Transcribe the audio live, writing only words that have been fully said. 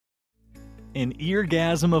An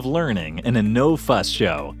eargasm of learning and a no-fuss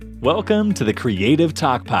show. Welcome to the Creative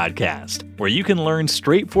Talk Podcast, where you can learn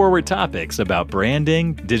straightforward topics about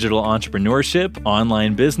branding, digital entrepreneurship,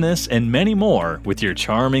 online business, and many more with your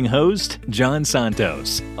charming host, John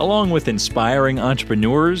Santos, along with inspiring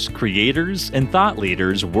entrepreneurs, creators, and thought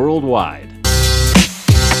leaders worldwide.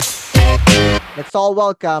 Let's all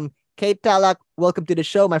welcome Kate Talak. Welcome to the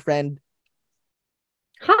show, my friend.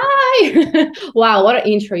 Hi! Wow, what an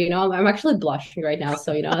intro, I'm actually blushing right now.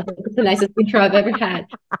 So, I think it's the nicest intro I've ever had.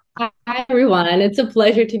 Hi, everyone. It's a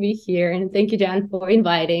pleasure to be here. And thank you, Jan, for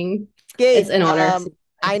inviting. Kate, it's an honor.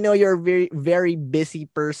 I know you're a very, very busy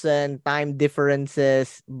person, time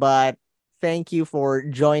differences, but thank you for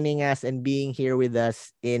joining us and being here with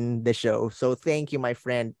us in the show. So thank you, my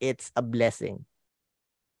friend. It's a blessing.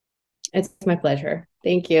 It's my pleasure.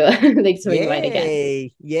 Thank you. Thanks for inviting again.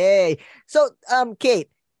 Yay. So, Kate,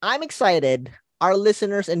 I'm excited. Our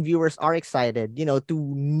listeners and viewers are excited, to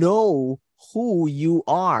know who you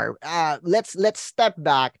are. Let's step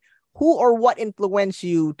back. Who or what influenced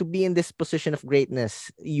you to be in this position of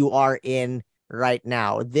greatness you are in right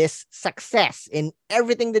now? This success in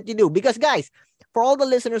everything that you do. Because, guys, for all the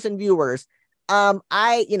listeners and viewers, I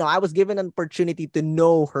was given an opportunity to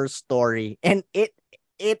know her story, and it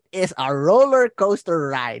is a roller coaster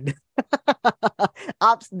ride.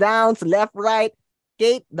 Ups, downs, left, right.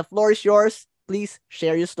 Kate, the floor is yours. Please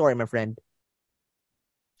share your story, my friend.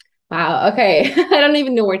 Wow. Okay. I don't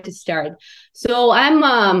even know where to start. So I'm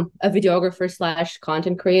a videographer /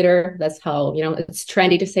 content creator. That's how, it's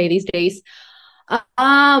trendy to say these days. But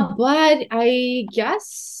I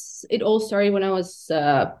guess it all started when I was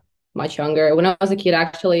much younger. When I was a kid,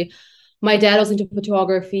 actually. My dad was into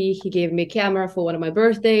photography. He gave me a camera for one of my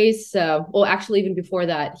birthdays. Actually, even before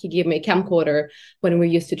that, he gave me a camcorder when we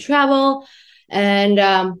used to travel. And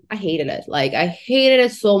I hated it. I hated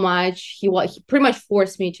it so much. He pretty much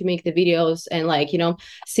forced me to make the videos. And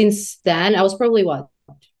since then, I was probably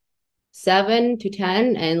 7 to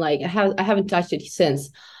 10. And I haven't touched it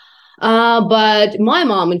since. But my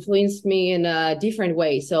mom influenced me in a different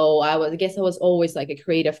way. So I guess I was always a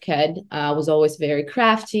creative kid. I was always very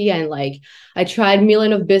crafty, and I tried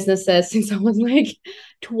million of businesses since I was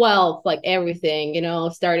 12,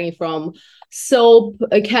 everything, starting from soap,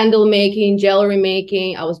 candle making, jewelry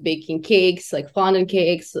making. I was baking cakes, fondant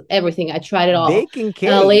cakes, everything. I tried it all. Baking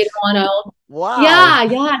cakes. Later on, wow. Yeah.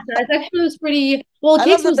 That actually was pretty. Well,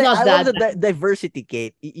 cakes was not that. I love the diversity,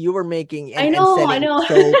 Kate. You were making and I selling know.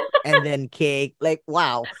 soap and then cake.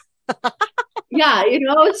 Wow. Yeah, I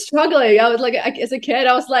was struggling. I was as a kid,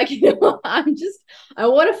 I was I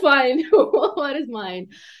want to find what is mine.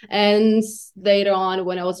 And later on,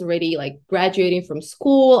 when I was already graduating from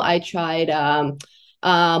school, I tried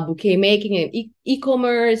bouquet making and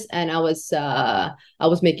e-commerce, and I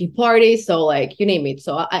was making parties. So you name it.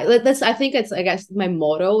 So I think I guess my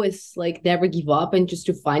motto is never give up, and just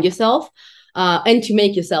to find yourself, and to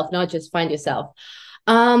make yourself, not just find yourself.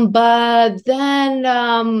 But then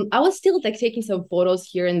I was still taking some photos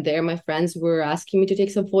here and there. My friends were asking me to take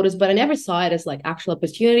some photos, but I never saw it as actual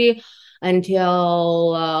opportunity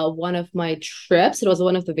until one of my trips. It was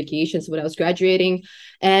one of the vacations when I was graduating,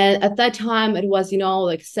 and at that time it was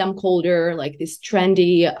Sam Colder, this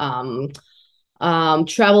trendy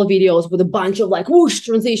travel videos with a bunch of whoosh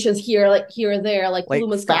transitions here, here and there,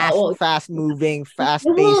 fast moving, fast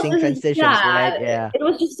pacing transitions, right? Yeah. It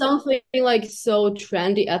was just something so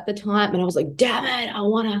trendy at the time, and I was damn it, I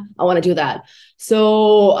wanna do that.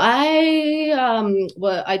 So I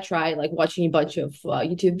tried watching a bunch of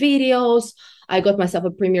YouTube videos. I got myself a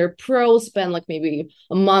Premiere Pro, spent maybe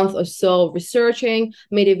a month or so researching,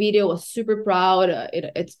 made a video, was super proud.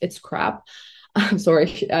 It's crap. I'm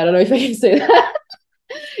sorry, I don't know if I can say that.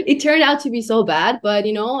 It turned out to be so bad, but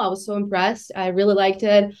I was so impressed. I really liked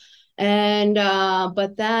it. And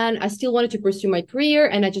but then I still wanted to pursue my career,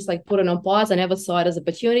 and I just put it on pause. I never saw it as an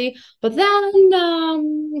opportunity. But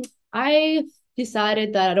then I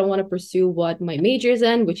decided that I don't want to pursue what my major is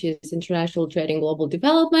in, which is international trading, global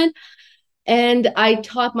development. And I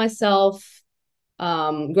taught myself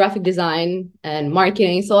graphic design and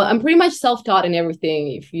marketing. So I'm pretty much self-taught in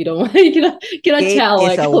everything. If you don't you cannot Kate tell,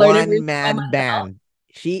 is a one-man band.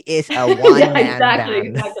 She is a one-man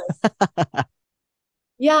band. Exactly.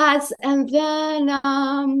 Yes. And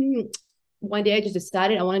then one day I just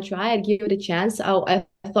decided I want to try it, give it a chance. I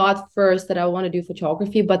thought first that I want to do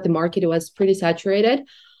photography, but the market was pretty saturated.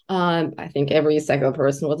 I think every second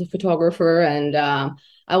person was a photographer, and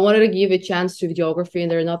I wanted to give a chance to videography,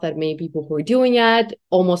 and there are not that many people who are doing it,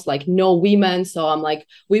 almost no women. So I'm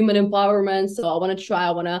women empowerment. So I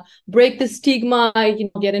want to break the stigma,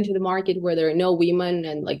 get into the market where there are no women,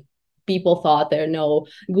 and people thought there are no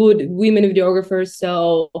good women videographers.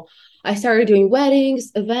 So I started doing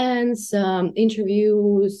weddings, events,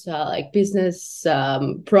 interviews, like business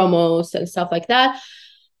promos and stuff like that.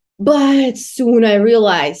 But soon I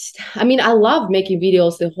realized, I mean, I love making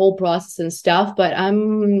videos, the whole process and stuff, but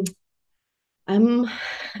I'm I'm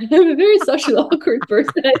a very social awkward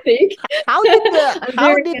person, I think. How did the I'm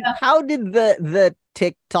very how did the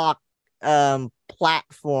TikTok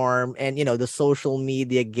platform and the social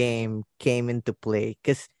media game came into play?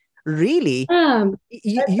 Because really, that's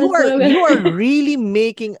what I'm you are really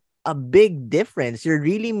making a big difference. You're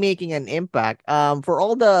really making an impact. For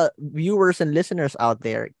all the viewers and listeners out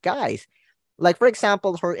there, guys, like for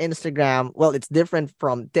example, for Instagram, well, it's different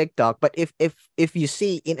from TikTok, but if you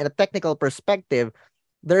see in a technical perspective,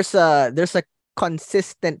 there's a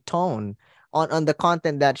consistent tone on the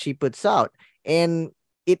content that she puts out. And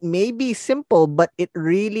it may be simple, but it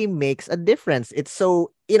really makes a difference. It's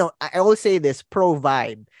so, I always say this pro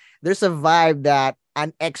vibe. There's a vibe that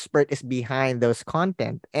an expert is behind those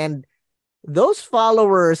content. And those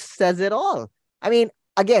followers says it all. I mean,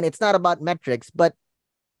 again, it's not about metrics, but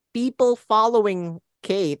people following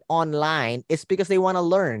Kate online is because they want to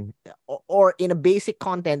learn, or in a basic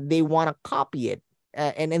content, they want to copy it.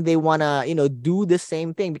 And then they want to, do the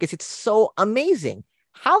same thing because it's so amazing.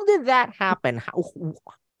 How did that happen?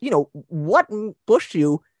 What pushed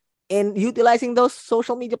you in utilizing those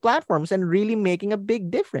social media platforms and really making a big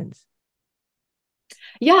difference?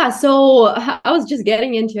 Yeah, so I was just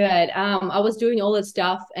getting into it. I was doing all that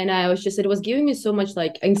stuff, and it was giving me so much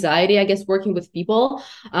like anxiety, I guess, working with people.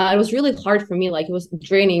 It was really hard for me, like it was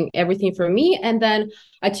draining everything for me. And then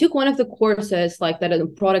I took one of the courses like that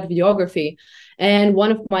in product videography. And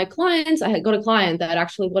one of my clients, I had got a client that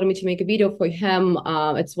actually wanted me to make a video for him.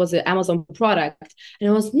 It was an Amazon product, and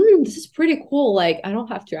I was, this is pretty cool. Like I don't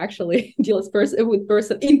have to actually deal with person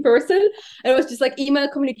in person. And it was just like email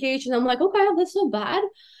communication. I'm like, okay, that's not bad.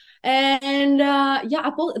 And yeah,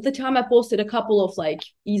 at the time I posted a couple of like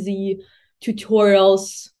easy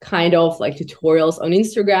tutorials, kind of like tutorials on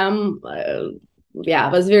Instagram. Yeah,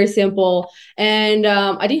 it was very simple. And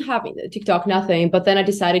I didn't have TikTok, nothing. But then I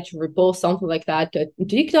decided to repost something like that to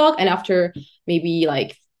TikTok. And after maybe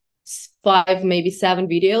like 5, maybe 7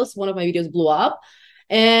 videos, one of my videos blew up.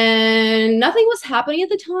 And nothing was happening at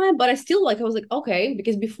the time, but I was like, okay,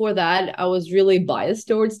 because before that I was really biased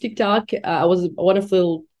towards TikTok. I was one of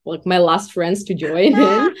the like my last friends to join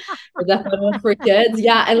in. That's one for kids.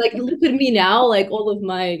 Yeah, and like look at me now, like all of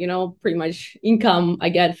my, pretty much income I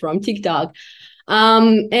get from TikTok.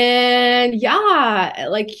 And yeah,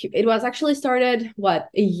 like it was actually started a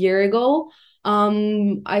year ago.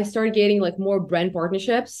 I started getting like more brand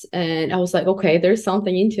partnerships, and I was like, okay, there's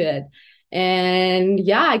something into it. And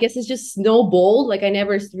yeah, I guess it's just snowballed. Like I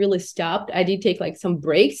never really stopped. I did take like some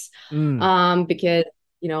breaks because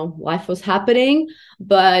life was happening,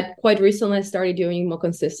 but quite recently I started doing more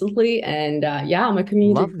consistently. And yeah, my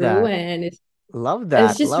community Love grew, that. and Love it's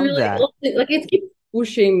that. just Love really that. like it keeps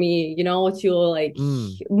pushing me, to like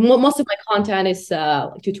Mm, most of my content is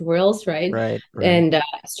tutorials, right? right, right. And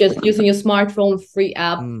it's just using your smartphone, free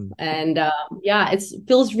app. Mm, And yeah, it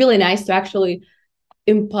feels really nice to actually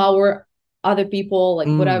empower other people, like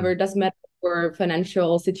mm. whatever, doesn't matter what your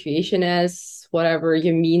financial situation is, whatever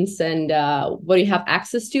your means and what you have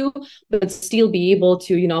access to, but still be able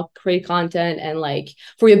to create content and like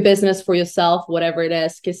for your business, for yourself, whatever it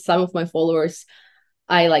is. Because some of my followers,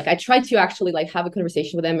 I try to actually like have a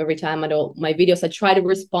conversation with them every time I do my videos. I try to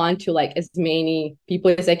respond to like as many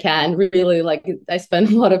people as I can. Really, like I spend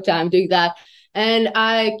a lot of time doing that. And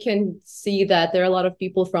I can see that there are a lot of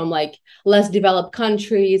people from like less developed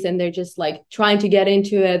countries, and they're just like trying to get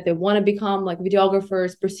into it. They want to become like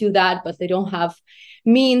videographers, pursue that, but they don't have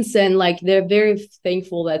means. And like they're very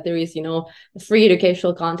thankful that there is, free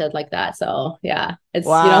educational content like that. So yeah, it's,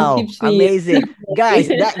 Wow, keeps me. amazing. Guys,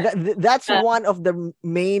 that's Yeah. one of the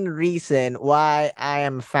main reason why I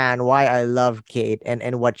am a fan, why I love Kate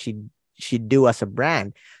and what she do as a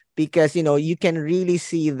brand. Because you can really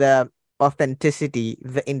see the authenticity,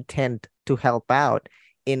 the intent to help out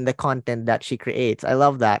in the content that she creates. I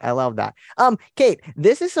love that. I love that. Kate,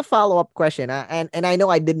 this is a follow-up question. And I know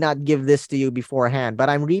I did not give this to you beforehand, but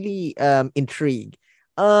I'm really intrigued.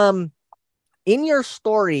 Um in your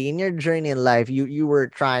story, in your journey in life, you were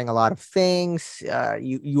trying a lot of things.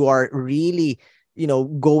 You are really,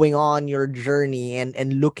 going on your journey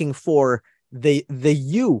and looking for the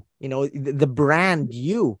you, the brand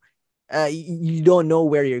you. You don't know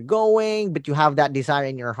where you're going, but you have that desire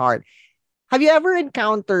in your heart. Have you ever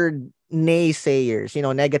encountered naysayers,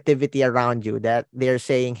 negativity around you that they're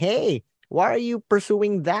saying, "Hey, why are you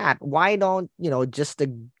pursuing that? Why don't, just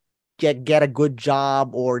get a good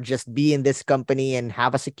job or just be in this company and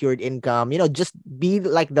have a secured income, just be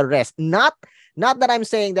like the rest. Not that I'm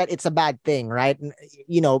saying that it's a bad thing, right?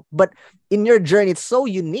 But in your journey, it's so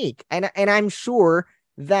unique. And I'm sure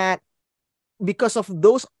that because of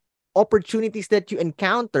those opportunities that you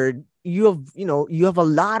encountered, you have a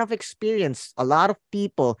lot of experience, a lot of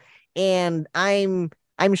people, and I'm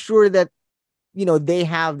sure that they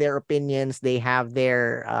have their opinions, they have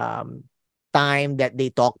their time that they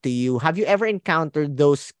talk to you. Have you ever encountered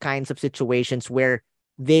those kinds of situations where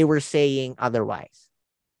they were saying otherwise?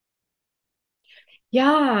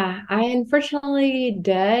 Yeah, I unfortunately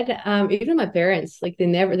did. Even my parents, like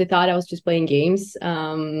they thought I was just playing games.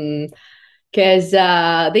 Because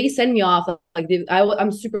they sent me off like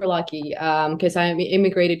I'm super lucky because I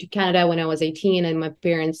immigrated to Canada when I was 18 and my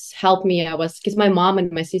parents helped me. I was because my mom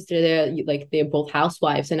and my sister they're both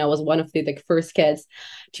housewives and I was one of the like first kids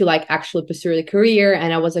to like actually pursue the career,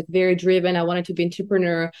 and I was like very driven. I wanted to be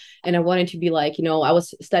entrepreneur and I wanted to be like I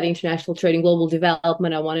was studying international trade and global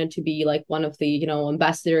development. I wanted to be like one of the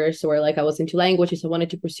ambassadors, or like I was into languages. I wanted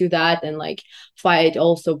to pursue that and like fight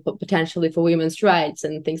also potentially for women's rights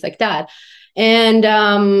and things like that. And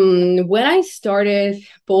when I started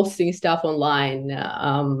posting stuff online,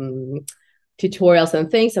 tutorials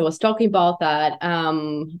and things, I was talking about that.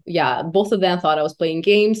 Yeah, both of them thought I was playing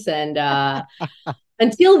games, and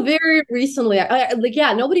until very recently,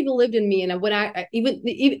 nobody believed in me. And when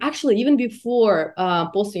even before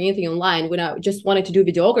posting anything online, when I just wanted to do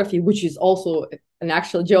videography, which is also an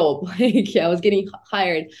actual job, like I was getting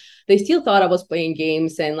hired, they still thought I was playing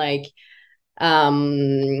games and like I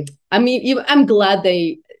mean, I'm glad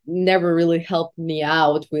they never really helped me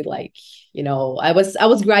out with like, I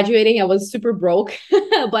was graduating, I was super broke,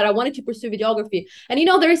 but I wanted to pursue videography. And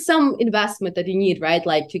there's some investment that you need, right?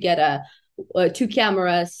 Like to get two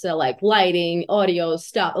cameras, like lighting, audio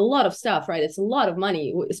stuff, a lot of stuff, right? It's a lot of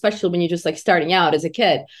money, especially when you're just like starting out as a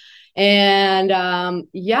kid. And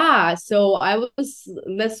yeah, so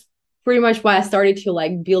that's pretty much why I started to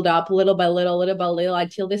like build up little by little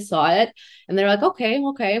until they saw it. And they're like, okay.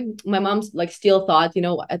 My mom's like still thought,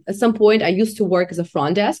 at some point I used to work as a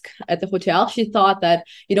front desk at the hotel. She thought that,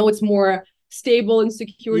 it's more stable and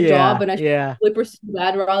secure job, and I should really pursue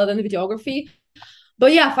that rather than the videography.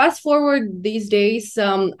 But yeah, fast forward these days,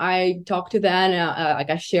 I talk to them, like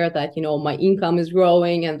I shared that, my income is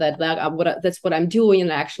growing and that's what I'm doing.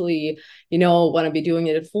 And I actually, want to be doing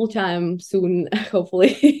it full time soon,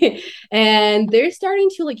 hopefully. And they're starting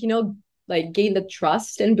to like gain the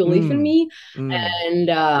trust and belief in me. And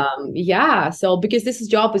yeah, so because this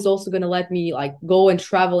job is also going to let me like go and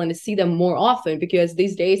travel and see them more often, because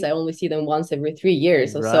these days I only see them once every 3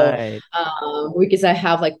 years or so, because I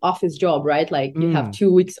have like office job, right? Like you have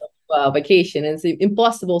 2 weeks of vacation and it's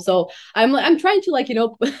impossible. So I'm trying to like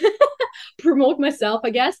promote myself,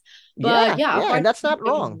 I guess. But yeah, and that's not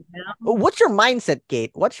wrong. What's your mindset,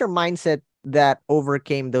 Kate? What's your mindset that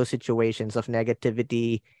overcame those situations of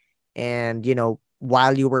negativity and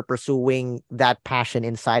while you were pursuing that passion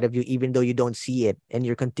inside of you, even though you don't see it and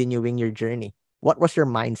you're continuing your journey? What was your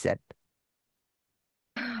mindset?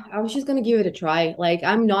 I was just gonna give it a try. Like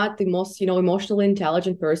I'm not the most, emotionally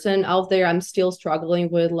intelligent person out there. I'm still struggling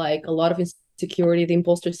with like a lot of insecurity, the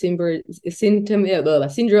imposter syndrome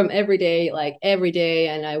every day, like every day.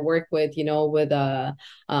 And I work with, with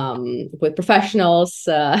professionals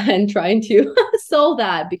and trying to solve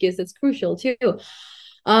that because it's crucial too.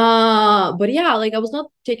 But yeah, like I was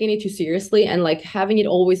not taking it too seriously and like having it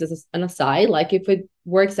always as an aside. Like if it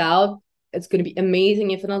works out, it's going to be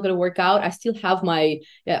amazing. If it's not going to work out, I still have my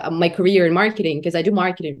career in marketing because I do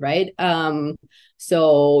marketing, right?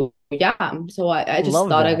 So yeah, so I just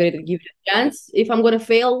thought I could give it a chance. If I'm going to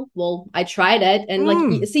fail, well, I tried it. And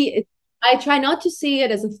like, see, I try not to see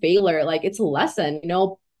it as a failure. Like it's a lesson,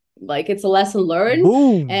 like it's a lesson learned.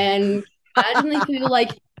 Boom. And imagine if you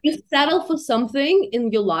like, you settle for something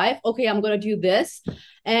in your life. Okay, I'm going to do this.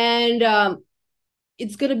 And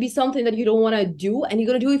it's going to be something that you don't want to do and you're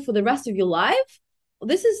going to do it for the rest of your life. Well,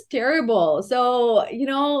 this is terrible. So,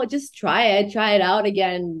 just try it out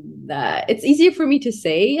again. It's easier for me to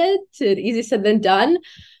say it. It's easier said than done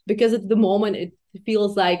because at the moment it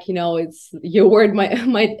feels like, it's your word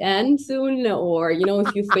might end soon, or,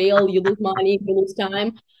 if you fail, you lose money, you lose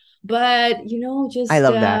time. But, just, I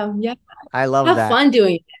love that. Yeah, I love have that. fun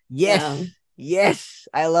doing it. Yes. Yes.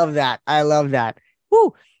 I love that.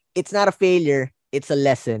 Woo. It's not a failure. It's a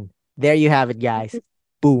lesson. There you have it, guys.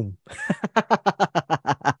 Boom.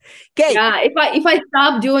 Okay. Yeah, if I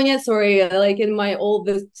stop doing it, sorry, like in my old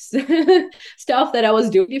stuff that I was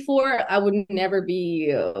doing before, I would never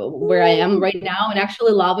be where I am right now and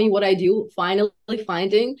actually loving what I do, finally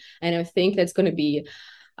finding. And I think that's going to be,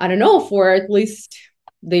 I don't know, for at least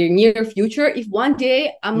the near future. If one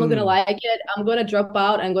day I'm not gonna Mm. like it, I'm gonna drop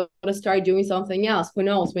out and gonna start doing something else. Who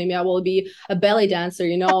knows? Maybe I will be a belly dancer,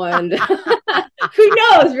 and who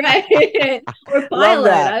knows, right? Or Love pilot.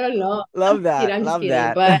 that. I don't know. Love that. I'm just Love kidding.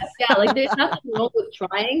 that. But yeah, like there's nothing wrong with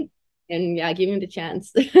trying and yeah, giving the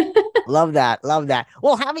chance. Love that. Love that.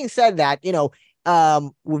 Well, having said that,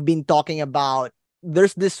 we've been talking about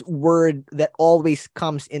there's this word that always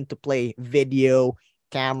comes into play: video,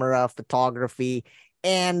 camera, photography.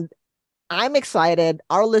 And I'm excited.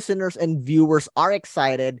 Our listeners and viewers are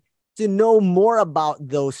excited to know more about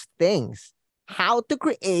those things. How to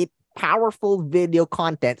create powerful video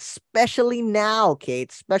content, especially now,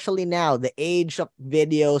 Kate, especially now, the age of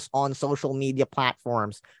videos on social media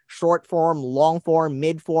platforms, short form, long form,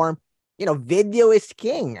 mid form. Video is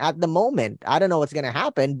king at the moment. I don't know what's going to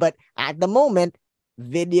happen, but at the moment,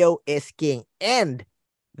 video is king. And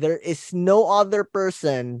there is no other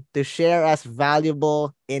person to share as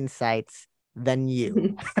valuable insights than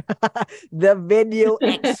you, the video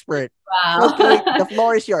expert. So, Kate, the Wow.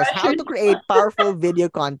 floor is yours. How to create powerful video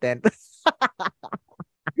content?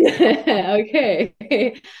 Okay.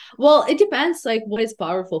 Well, it depends like what is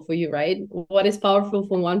powerful for you, right? What is powerful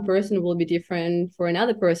for one person will be different for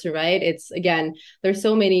another person, right? It's again, there's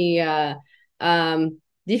so many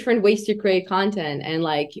different ways to create content and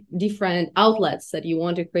like different outlets that you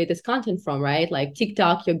want to create this content from, right? Like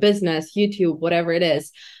TikTok, your business, YouTube, whatever it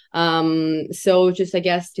is. So just I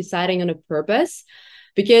guess deciding on a purpose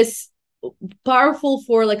because powerful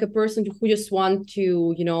for like a person who just want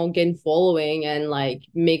to gain following and like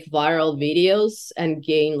make viral videos and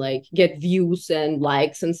get views and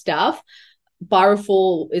likes and stuff.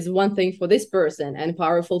 Powerful is one thing for this person and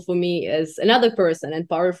powerful for me is another person, and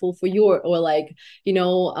powerful for you or like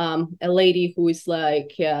a lady who is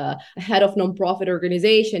like head of nonprofit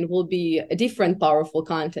organization will be a different powerful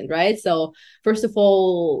content, right? So first of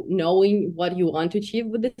all, knowing what you want to achieve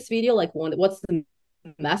with this video, like what's the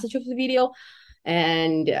message of the video.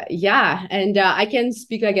 And yeah, and I can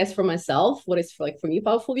speak I guess for myself what is like for me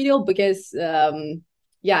powerful video because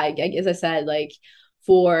yeah, as I said, like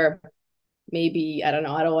for maybe I don't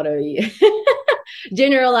know, I don't want to be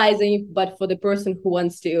generalizing, but for the person who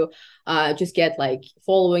wants to just get like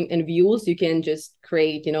following and views, you can just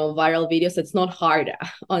create viral videos. It's not hard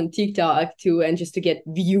on TikTok and just to get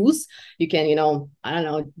views. You can I don't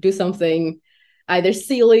know, do something either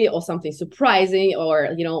silly or something surprising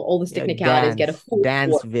or all these technicalities, get a hook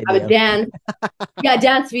Dance or have a video. dance, yeah,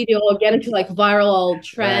 dance video or get into like viral Right,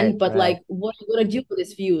 trend. But right. like what are you gonna do with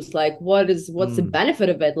these views? Like what's the Mm. benefit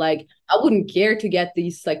of it? Like I wouldn't care to get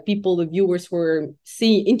these like people, the viewers who are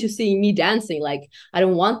seeing me dancing. Like I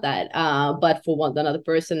don't want that. But for another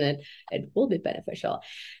person it will be beneficial.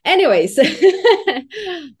 Anyways,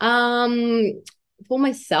 for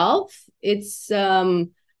myself, it's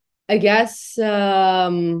I guess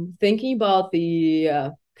thinking about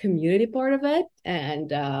the community part of it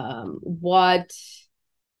and what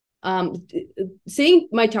seeing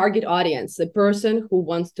my target audience, the person who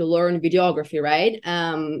wants to learn videography, right?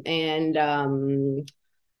 And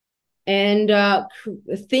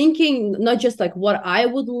thinking not just like what I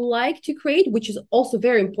would like to create, which is also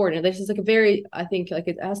very important. This is like a very, I think like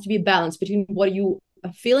it has to be a balance between what you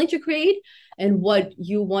are feeling to create and what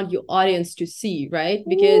you want your audience to see, right?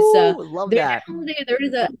 Because Ooh, love there that. there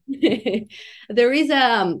is a there is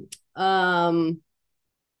a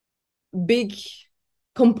big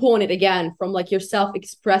component again from like yourself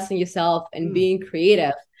expressing yourself and Mm. being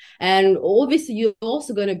creative, and obviously you're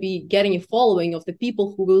also going to be getting a following of the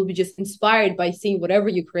people who will be just inspired by seeing whatever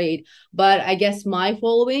you create. But I guess my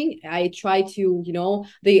following, I try to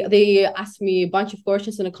they ask me a bunch of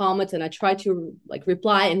questions in the comments and I try to like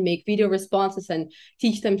reply and make video responses and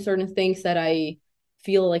teach them certain things that I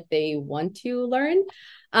feel like they want to learn.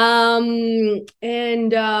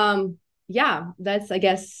 And yeah, that's I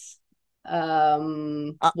guess A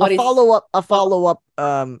what is follow up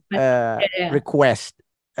yeah. request.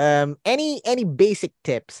 Any basic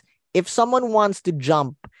tips if someone wants to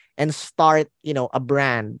jump and start, a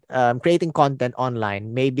brand, creating content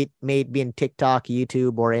online, maybe in TikTok,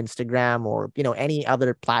 YouTube, or Instagram, or any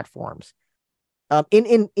other platforms.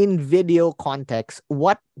 In video context,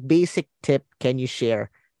 what basic tip can you share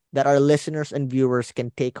that our listeners and viewers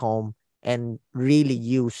can take home and really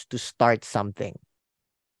use to start something?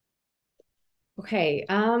 Okay.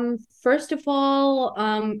 First of all,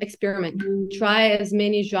 experiment. Try as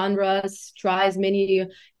many genres, try as many,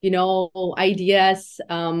 ideas.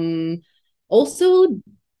 Also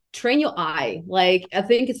train your eye. Like I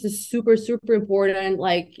think it's a super, super important.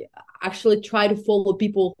 Like actually try to follow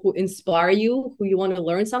people who inspire you, who you want to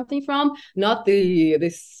learn something from, not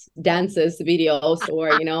this dances videos or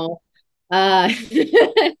uh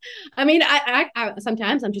I mean I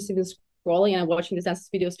sometimes I'm just even scrolling and I'm watching the census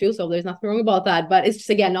videos too, so there's nothing wrong about that. But it's just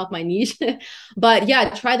again not my niche. But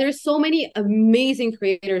yeah, try. There's so many amazing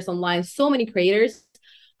creators online, so many creators.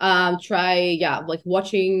 Try like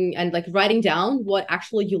watching and like writing down what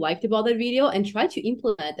actually you liked about that video and try to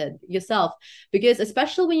implement it yourself. Because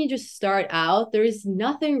especially when you just start out, there is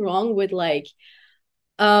nothing wrong with like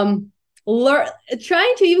learn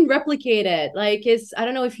trying to even replicate it. Like it's I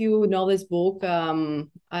don't know if you know this book.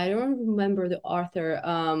 I don't remember the author.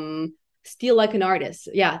 Steal Like an Artist.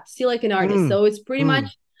 Yeah, Steal Like an Artist. Mm, So it's pretty much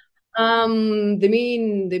mm.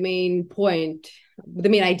 the main point, the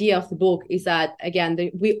main idea of the book is that again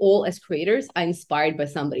we all as creators are inspired by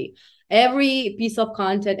somebody. Every piece of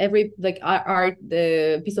content, every like art,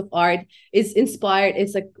 the piece of art is inspired.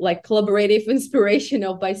 It's like collaborative inspiration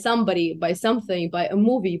of by somebody, by something, by a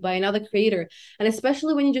movie, by another creator. And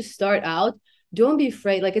especially when you just start out, don't be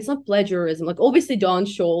afraid. Like it's not plagiarism. Like obviously don't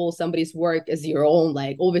show somebody's work as your own.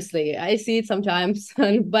 Like obviously I see it sometimes,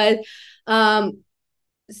 but um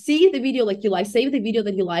see the video like you like, save the video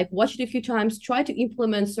that you like, watch it a few times, try to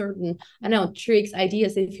implement certain, I don't know, tricks,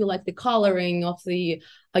 ideas. If you like the coloring of the,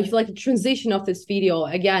 if you like the transition of this video,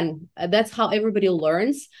 again, that's how everybody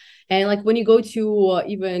learns. And like when you go to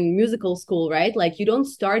even musical school, right? Like you don't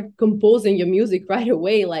start composing your music right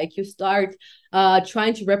away. Like you start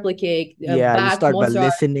trying to replicate Yeah, you Bach, start by Mozart,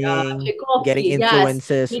 listening, getting Tchaikovsky. Yes,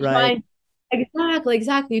 influences, you right? try. Exactly,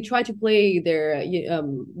 exactly. You try to play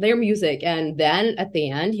their music, and then at the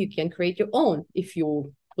end you can create your own if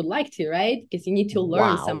you would like to, right? Because you need to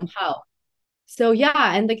learn Wow. somehow. So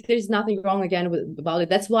yeah, and like there's nothing wrong again about it.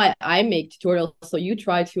 That's why I make tutorials. So you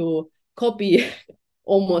try to copy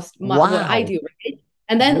almost what I Wow. do, right?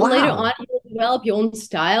 And then later on Wow. you develop your own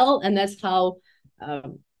style, and that's how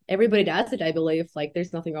everybody does it, I believe. Like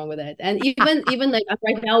there's nothing wrong with it. And even like I'm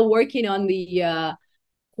right now working on the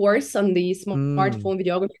course, on the Mm, smartphone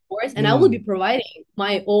videography course, and I will be mm, providing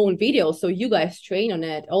my own videos so you guys train on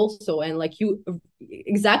it also, and like you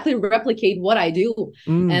exactly replicate what I do.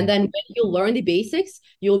 And mm. then when you learn the basics,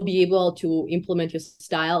 you'll be able to implement your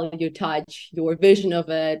style, your touch, your vision of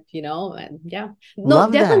it, and yeah. No,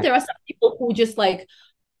 Love definitely that. there are some people who just like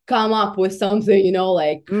come up with something,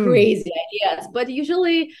 like Mm, crazy ideas. But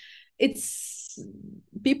usually it's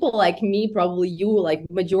people like me, probably you, like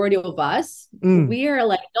majority of us, mm. we are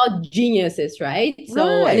like not geniuses, right? So,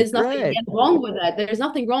 and Right, there's nothing right. wrong with that. There's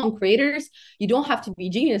nothing wrong. Creators, you don't have to be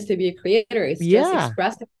genius to be a creator. It's just Yeah.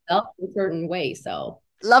 express yourself in a certain way. So,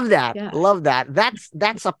 Love that. yeah. Love that.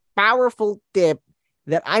 That's a powerful tip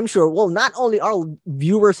that I'm sure, well, not only our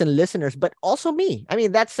viewers and listeners, but also me. I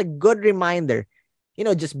mean, that's a good reminder.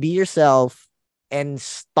 Just be yourself and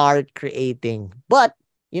start creating. But,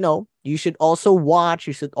 you should also watch,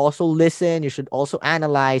 you should also listen, you should also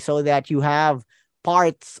analyze so that you have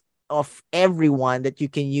parts of everyone that you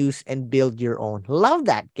can use and build your own. Love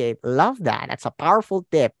that, Kate. Love that. That's a powerful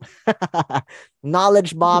tip.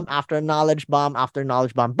 Knowledge bomb after knowledge bomb after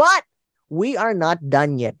knowledge bomb. But we are not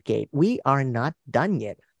done yet, Kate. We are not done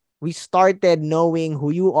yet. We started knowing who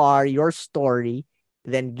you are, your story,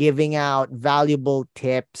 then giving out valuable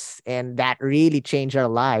tips, and that really changed our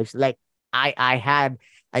lives. Like I had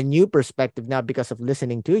a new perspective now because of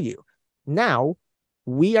listening to you. Now,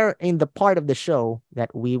 we are in the part of the show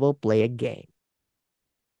that we will play a game.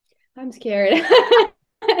 I'm scared.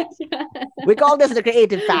 We call this the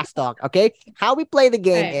creative fast talk, okay? How we play the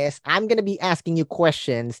game Right. is I'm going to be asking you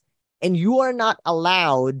questions and you are not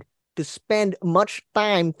allowed to spend much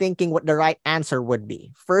time thinking what the right answer would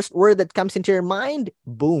be. First word that comes into your mind,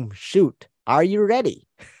 boom, shoot. Are you ready?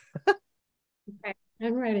 Okay.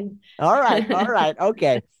 I'm ready. All right, all I right,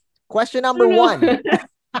 okay. Question number don't one.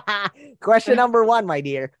 know. Question number one, my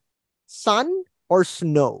dear. Sun or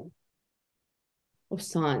snow? Oh,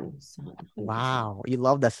 sun, 100%. Wow, you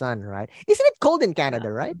love the sun, right? Isn't it cold in Yeah.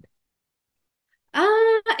 Canada, right?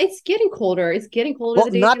 It's getting colder. It's getting colder Well,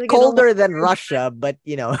 the day not they get on. colder than Russia, but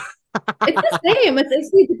It's the same. It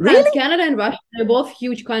depends. Really? Canada and Russia, they're both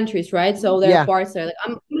huge countries, right? So there are Yeah. parts there. Like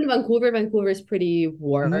I'm in Vancouver. Vancouver is pretty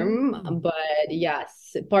warm, Mm. but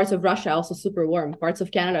yes, parts of Russia are also super warm. Parts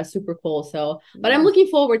of Canada are super cold. So, but I'm Yes. looking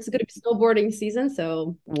forward. It's going to be snowboarding season.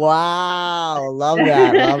 So, Wow. Love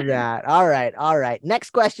that. Love that. All right. All right.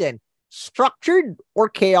 Next question. Structured or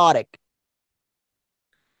chaotic?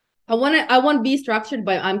 I want to be structured,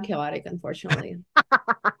 but I'm chaotic, unfortunately. I'm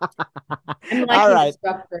All lacking the right.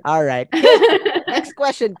 structure. All right. Kate, next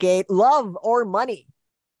question, Kate. Love or money?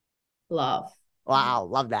 Love. Wow,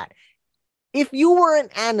 love that. If you were an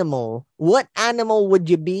animal, what animal would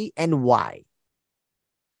you be and why?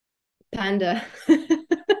 Panda.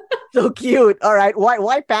 So cute. All right.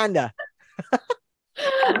 Why panda?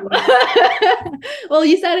 Well,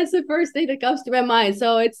 you said it's the first thing that comes to my mind.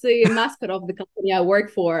 So it's the mascot of the company I work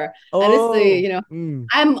for. And it's the, Oh. you know,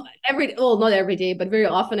 I'm well, not every day, but very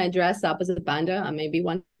often I dress up as a panda. And maybe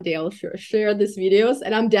one day I'll share these videos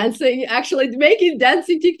and I'm dancing, actually making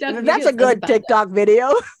dancing TikTok That's a videos as a good panda. TikTok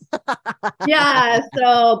video. Yeah,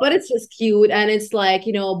 so but it's just cute and it's like,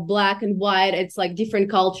 black and white. It's like different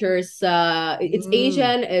cultures. It's Mm,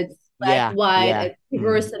 Asian, it's black, yeah, white, yeah. it's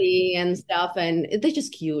diversity and stuff, and they're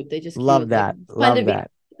just cute. They're just Love cute. Like that. fun to Love be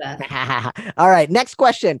that. with that. All right. Next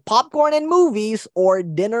question. Popcorn and movies or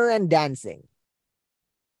dinner and dancing?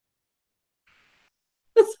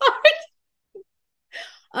 Sorry.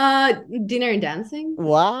 Dinner and dancing? Depends.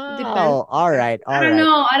 Wow. All right. I All don't right.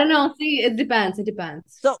 know. I don't know. See, it depends. It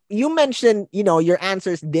depends. So you mentioned, your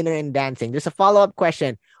answer is dinner and dancing. There's a follow-up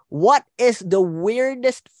question. What is the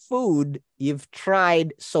weirdest food you've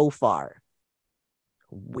tried so far?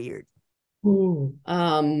 Weird. Ooh.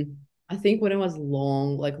 I think when it was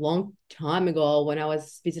long time ago, when I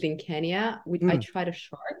was visiting Kenya, I Mm, tried a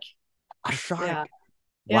shark. a shark. Yeah.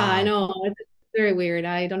 Yeah, I Wow. know. It's very weird.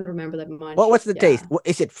 I don't remember that much. What's the taste? Yeah.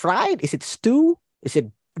 Is it fried? Is it stew? Is it I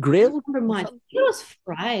don't grilled remember or much. I something? think it was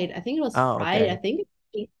fried. I think it was Oh, fried. I okay. think it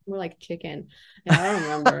tasted more like chicken. Yeah, I don't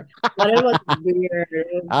remember. But it was weird. It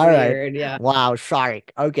was All right. weird. Yeah. Wow,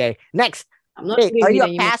 shark. Okay. Next. I'm not Wait, are eating you meat a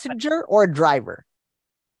anymore. passenger or a driver?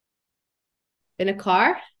 In a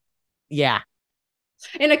car? Yeah.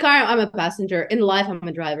 In a car, I'm a passenger. In life, I'm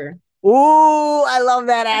a driver. Ooh, I love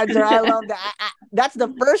that answer. I love that. That's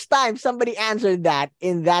the first time somebody answered that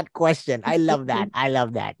in that question. I love that. I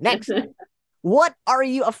love that. Next. What are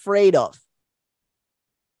you afraid of?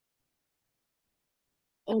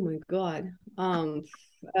 Oh my God.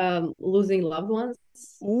 Losing loved ones.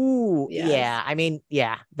 Ooh, Yes. yeah. I mean,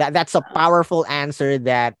 yeah. That's a powerful answer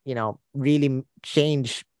that, really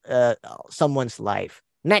change someone's life.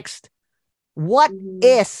 Next. What Mhm.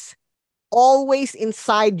 is always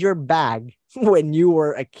inside your bag when you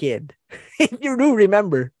were a kid? If you do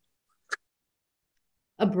remember.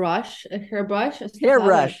 A brush, a hairbrush. I still have it.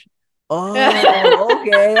 Hairbrush. Oh,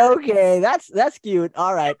 okay, okay. That's cute.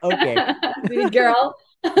 All right, okay. Baby girl.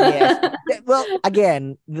 Yes. Well,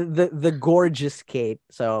 again, the gorgeous Kate.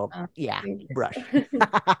 So yeah, Thank brush. you.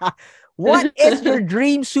 What is your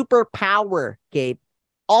dream superpower, Kate?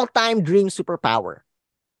 All-time dream superpower.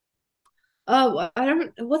 Oh, I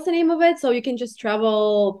don't. What's the name of it? So you can just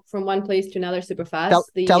travel from one place to another super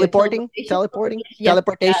fast. The Teleporting, teleportation. teleporting, Yeah, yeah,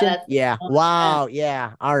 teleportation. that's Yeah. the one. Yeah. Wow.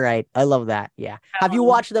 Yeah. All right. I love that. Yeah. Have you Um,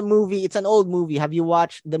 watched the movie? It's an old movie. Have you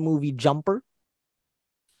watched the movie Jumper?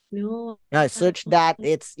 no. Search that.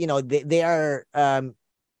 It's they are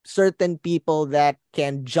certain people that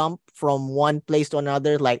can jump from one place to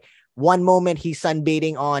another. Like one moment he's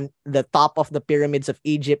sunbathing on the top of the pyramids of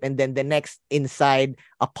Egypt, and then the next inside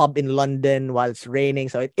a pub in London while it's raining.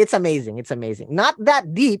 So it's amazing. It's amazing. Not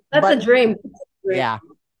that deep, That's a but dream. yeah.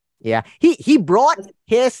 Yeah. He brought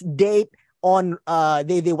his date on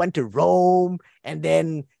they went to Rome, and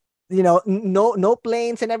then no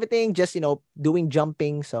planes and everything, just doing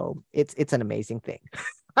jumping. So it's an amazing thing.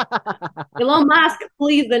 Elon Musk,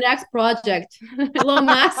 please, the next project. Elon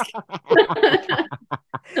Musk.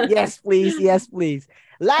 Yes, please. Yes, please.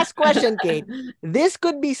 Last question, Kate. This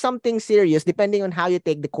could be something serious depending on how you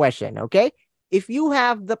take the question, okay? If you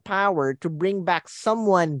have the power to bring back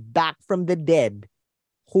someone back from the dead,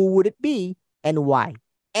 who would it be and why?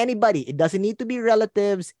 Anybody. It doesn't need to be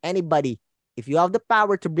relatives, anybody. If you have the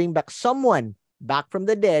power to bring back someone back from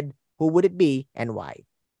the dead, who would it be and why?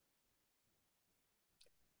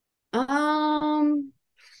 Um,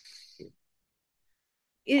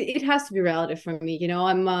 it has to be relative for me.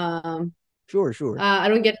 Sure, sure. I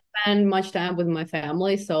don't get to spend much time with my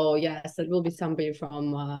family, so yes, it will be somebody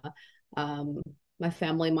from um my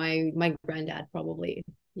family, my granddad probably.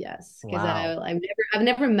 Yes, because Wow. I've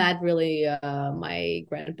never met really my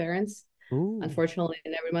grandparents, Ooh. unfortunately,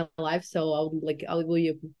 never in my life. So I would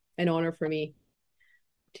be an honor for me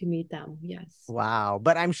to meet them. Yes. Wow.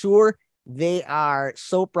 But I'm sure they are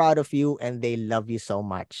so proud of you and they love you so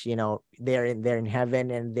much. They're in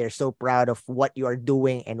heaven and they're so proud of what you are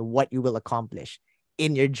doing and what you will accomplish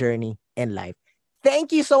in your journey in life.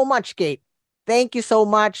 Thank you so much, Kate. Thank you so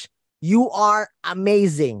much. You are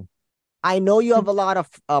amazing. I know you have a lot of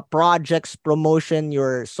projects, promotion,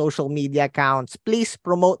 your social media accounts. Please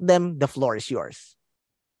promote them. The floor is yours.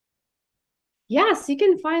 Yes, you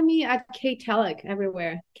can find me at Kate Telek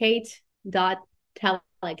everywhere. Kate.Telek, Telek.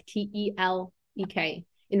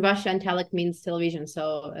 In Russian, Telek means television.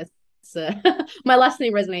 So it's my last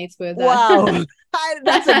name resonates with Wow.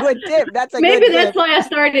 That's a good tip. That's a maybe good that's tip. why I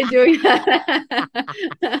started doing that.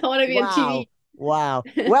 I want to be on TV. Wow.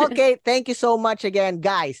 Well, Kate, thank you so much again.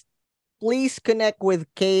 Guys, please connect with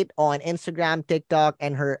Kate on Instagram, TikTok,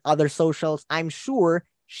 and her other socials. I'm sure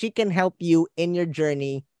she can help you in your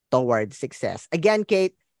journey towards success. Again,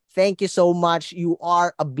 Kate, thank you so much. You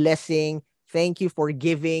are a blessing. Thank you for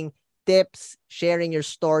giving tips, sharing your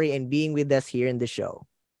story, and being with us here in the show.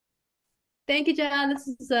 Thank you, John. This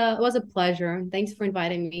was a pleasure. Thanks for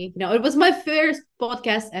inviting me. It was my first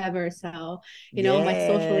podcast ever, so my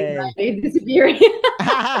social anxiety is disappearing.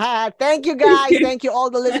 Thank you, guys. Thank you, all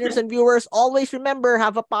the listeners and viewers. Always remember,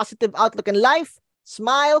 have a positive outlook in life,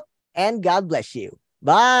 smile, and God bless you.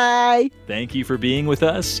 Bye. Thank you for being with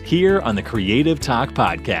us here on the Creative Talk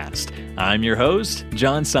Podcast. I'm your host,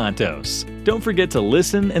 John Santos. Don't forget to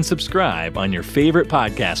listen and subscribe on your favorite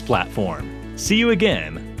podcast platform. See you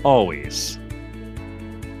again, always.